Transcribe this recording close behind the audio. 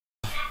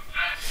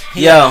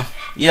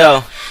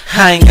Yo,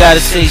 I ain't gotta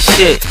say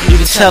shit. You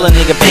can tell a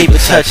nigga paper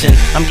touching.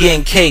 I'm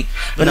getting cake,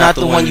 but not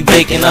the one you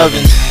bake in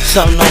ovens.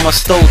 Something on my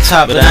stove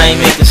top, but I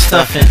ain't making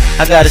stuffing.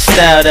 I got a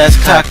style that's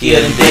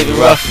cockier than David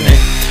Ruffman.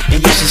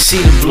 And you should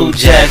see the blue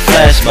jack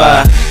flash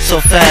by.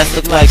 So fast,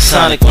 look like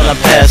Sonic when I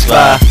pass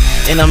by.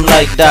 And I'm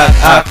like Doc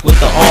Ock with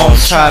the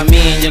arms. Try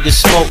me and you can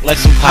smoke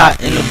like some pot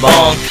in the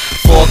bong.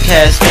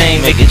 Forecast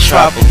fame, make it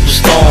tropical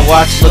storm.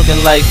 Watch looking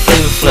like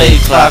Flavor Flav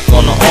clock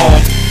on the arm.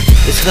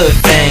 It's hood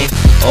fame,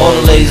 all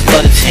the ladies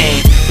love the team.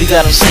 We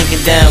got them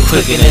sinking down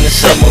quicker than a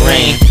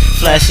submarine.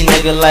 Flashy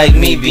nigga like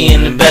me be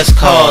in the best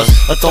cars,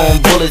 or throwing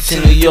bullets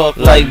in New York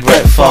like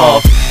Brett Favre.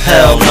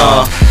 Hell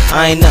nah,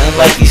 I ain't nothing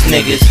like these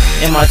niggas.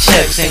 And my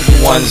checks ain't the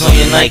ones on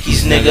your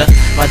Nikes, nigga.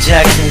 My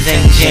Jacksons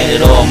ain't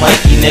Janet or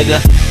Mikey, nigga.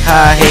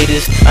 Hi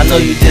haters, I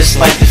know you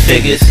dislike the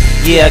figures.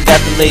 Yeah, I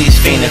got the ladies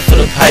fiending for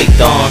the pipe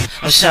dawn.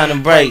 I'm shining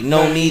bright,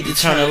 no need to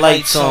turn the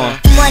lights on.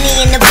 Money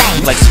in the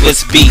bank. Like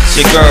Swiss Beatz,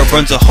 your girl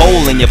burns a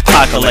hole in your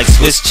pocket like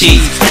Swiss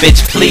cheese.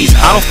 Bitch, please,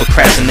 I don't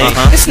procrastinate.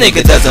 This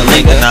nigga doesn't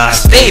linger. I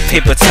stay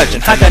paper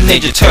touching. I got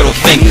Ninja Turtle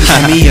fingers.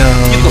 CaMeO.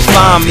 You can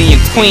find me in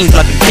Queens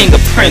like a king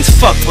of Prince.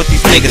 Fuck what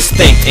these niggas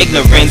think.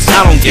 Ignorance,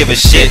 I don't give a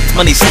shit.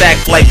 Money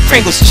stacked like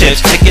Pringles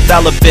chips. Check your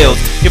dollar bills.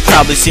 You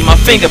probably see my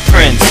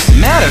fingerprints.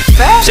 Matter of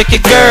fact, check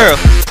your girl.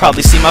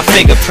 Probably see my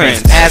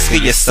fingerprints. Ask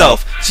her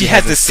yourself. She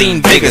hasn't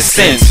seen bigger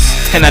since.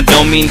 And I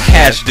don't mean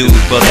cash, dude,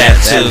 but that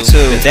too.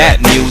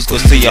 That news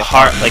goes to your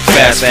heart like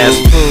fast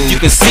food.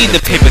 You can see the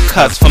paper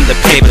cuts from the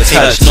paper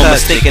touch. No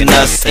mistaking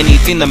us,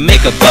 anything to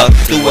make a buck.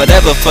 Do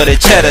whatever for the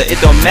cheddar, it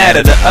don't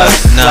matter to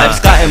us.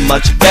 Life's gotten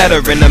much better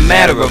in a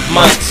matter of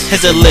months.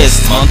 Here's a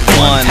list. Month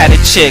 1, had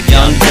a chick,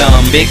 young,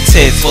 dumb, big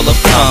tits, full of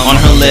cum on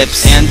her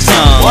lips and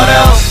tongue. What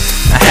else?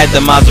 I had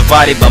the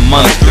Maserati by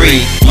month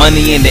 3.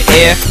 Money in the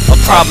air, or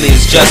probably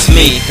it's just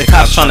me. The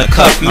cops tryna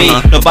cuff me,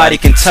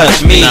 nobody can touch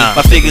me.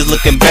 My figure's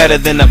looking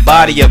better than the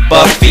body of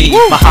Buffy.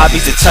 My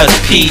hobby's to touch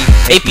P,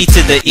 AP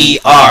to the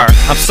ER.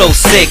 I'm so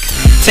sick,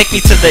 take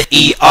me to the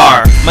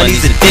ER.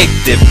 Money's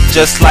addictive,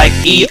 just like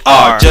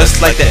ER.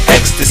 Just like the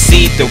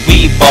ecstasy, the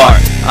weed bar.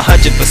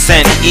 100%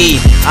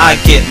 E,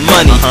 I get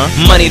money.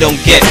 Money don't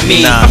get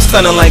me, I'm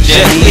stunning like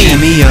Jet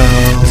Li.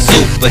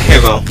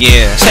 Superhero,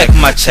 yeah. Check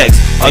my checks,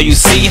 all you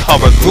see are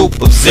a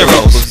group of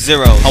zeros.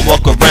 I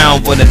walk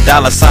around with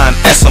a $sign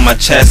S on my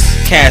chest.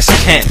 Cash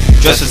Kent,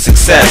 dress for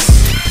success.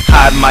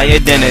 Hide my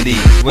identity,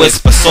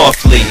 whisper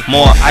softly.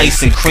 More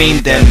ice and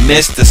cream than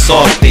Mr.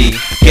 Softy.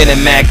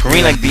 Getting mad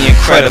green like the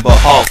Incredible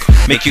Hulk.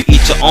 Make you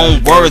eat your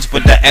own words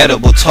with the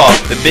edible talk.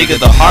 The bigger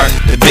the heart,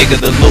 the bigger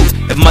the loot.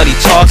 If money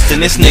talks,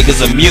 then this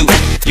nigga's a mute.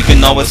 You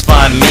can always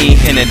find me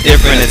in a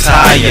different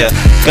attire.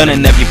 Gun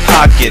in every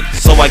pocket,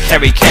 so I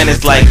carry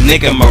cannons like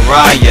nigga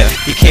Mariah.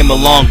 He came a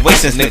long way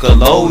since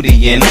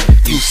Nickelodeon.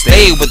 You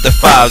stay with the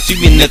fives, you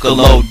be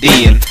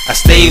Nickelodeon. I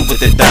stay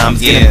with the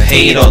dimes, getting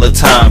paid all the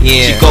time.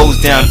 She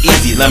goes down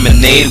easy,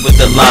 lemonade with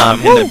the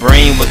lime. In the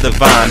brain with the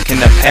vine, can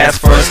that pass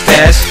for a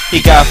stash? He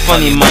got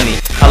funny money,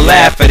 I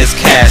laugh at his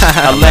cash.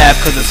 I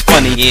laugh cause it's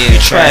funny, you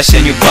trash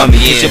and you bummy.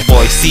 It's your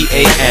boy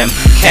CAM,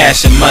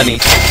 cash and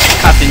money.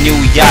 Cop the new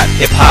yacht,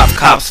 hip hop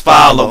cops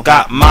follow.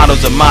 Got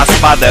models of my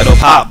spot that'll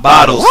pop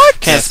bottles.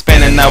 Can't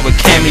spend an hour with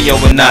CaMeO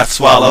and not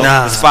swallow.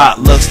 The spot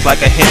looks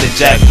like I hit the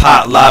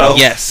jackpot lotto.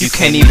 You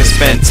can't even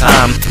spend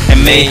time,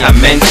 and may I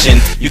mention,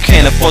 you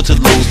can't afford to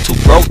lose, too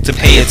broke to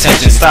pay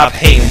attention. Stop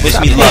hating, wish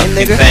me luck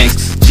and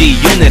thanks.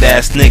 G-unit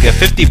ass nigga,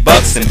 50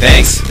 bucks in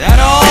banks.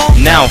 That all?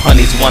 Now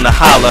honeys wanna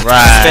holler.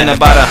 Spend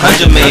about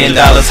 $100 million,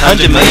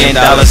 $100 million,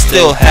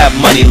 still have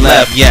money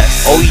left.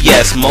 Oh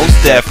yes, most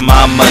def,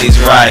 my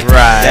money's right.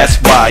 That's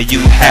why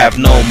you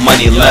have no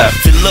money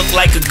left. If it look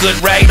like a good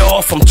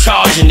write-off, I'm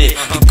charging it.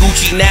 The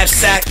Gucci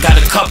knapsack got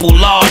a couple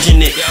large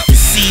in it. The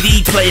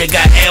CD player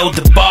got El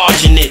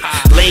DeBarge in it.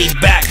 Laid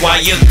back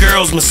while your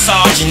girl's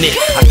massaging it.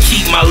 I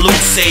keep my loot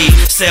safe,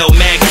 sell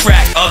mad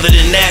crack. Other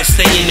than that,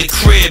 stay in the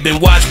crib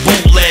and watch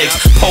bootlegs.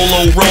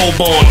 Polo robe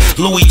on,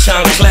 Louis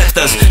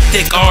chancletas.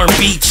 Thick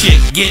R&B chick,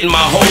 getting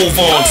my hove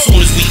on.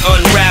 Soon as we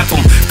unwrap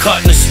them,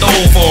 cutting the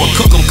stove on.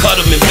 Cook them,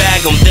 cut them and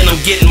bag them, then I'm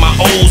getting my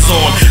O's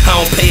on. I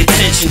don't pay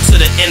attention to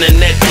the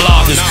internet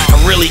bloggers. I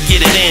really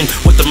get it in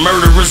with the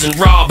murderers and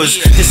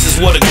robbers. This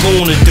is what a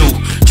goon do.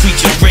 Treat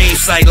your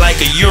gravesite like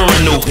a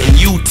urinal and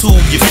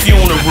YouTube your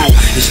funeral.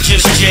 It's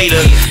just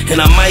Jada,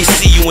 and I might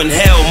see you in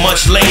hell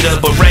much later.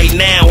 But right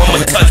now,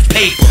 I'ma touch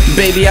paper.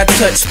 Baby, I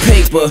touch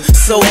paper,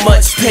 so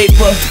much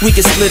paper, we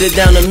can split it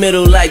down the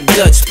middle like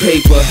Dutch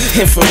paper.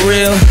 And for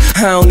real,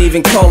 I don't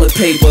even call it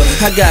paper.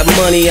 I got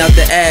money out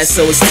the ass,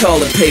 so it's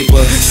toilet paper.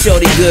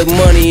 Shorty good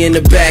money in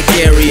the back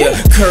area.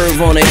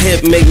 Curve on the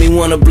hip make me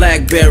want a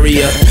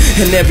Blackberry.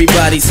 And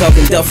everybody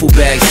talking duffel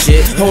bag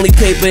shit. Only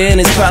paper in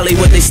is probably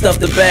what they stuff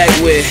the bag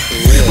with.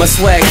 My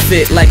swag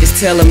fit like it's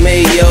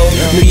tailor-made, yo.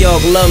 New York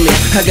love me,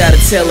 I got a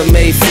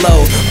tailor-made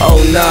flow. Oh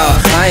nah,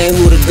 I ain't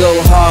who to go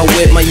hard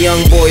with. My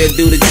young boy will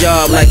do the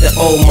job like the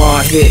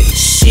Omar hit.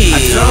 Shit. I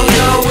don't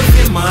know if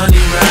your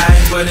money right,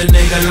 but a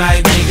nigga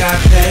like me got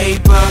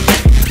paper.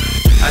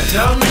 I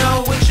don't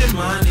know what your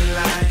money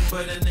like,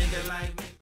 but a nigga